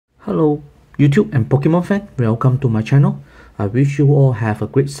Hello YouTube and Pokemon fan, welcome to my channel. I wish you all have a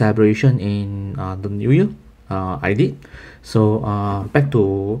great celebration in the new year. I did. So back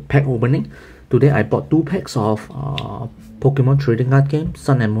to pack opening. Today I bought 2 packs of Pokemon trading card game,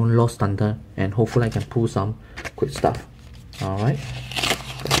 Sun and Moon Lost Thunder, and hopefully I can pull some quick stuff. Alright,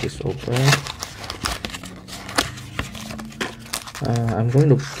 get this open. I'm going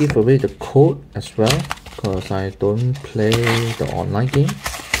to give away the code as well because I don't play the online game.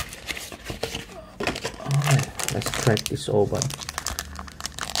 Let's crack this open.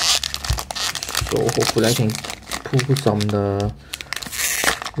 So hopefully I can pull some the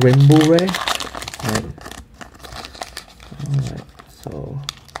rainbow rare. Alright, so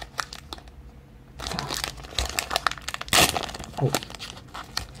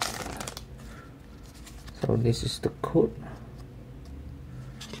so this is the code.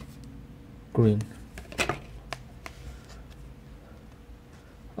 Green.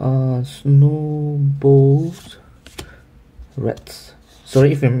 Snowballs. Reds.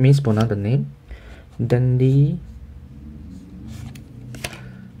 Sorry if I mispronounce the name. Dandy.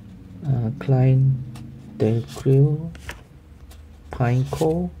 Klein. Delcrew.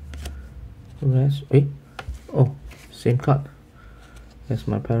 Pineco. Rest. Wait. Oh, same card. That's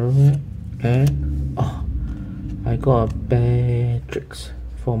my paragraph. And I got a Beatrix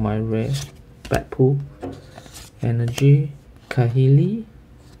for my rare. Bad pool. Energy. Kahili.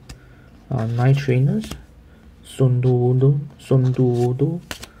 9 trainers. Sunduwodo,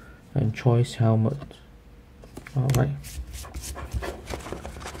 and Choice Helmet. Alright.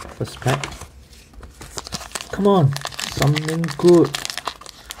 First pack. Come on, something good.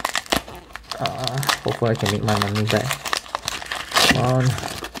 Hopefully I can make my money back. Come on.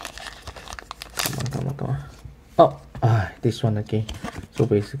 Come on. Oh, this one again. So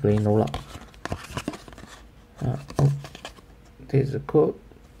basically no luck. There's a code.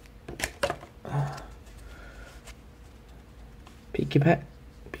 Picky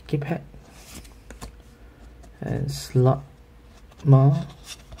pack, and Slugma,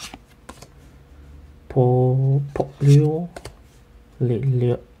 Poplio,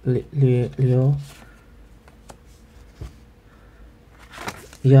 Leo,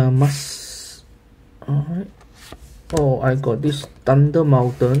 Yamas. Alright. Oh, I got this Thunder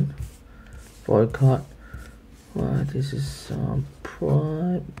Mountain for a card. This is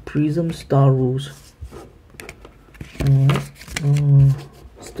Prism Star Rules. Alright.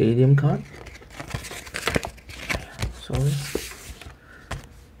 Stadium card. Sorry.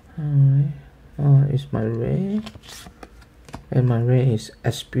 Alright. It's my rare. And my rare is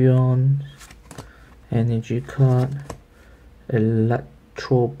Espeon. Energy card.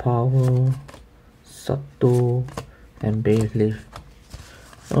 Electro Power. Sato. And Bayleaf.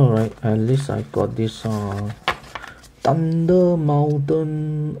 Alright, at least I got this Thunder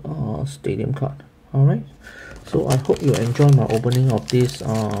Mountain Stadium card. Alright. So I hope you enjoy my opening of this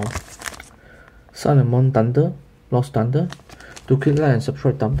Sun and Moon Thunder, Lost Thunder. Do click like and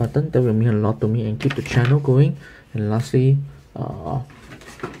subscribe down button. That will mean a lot to me and keep the channel going. And lastly,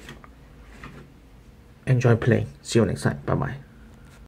 enjoy playing. See you next time. Bye bye.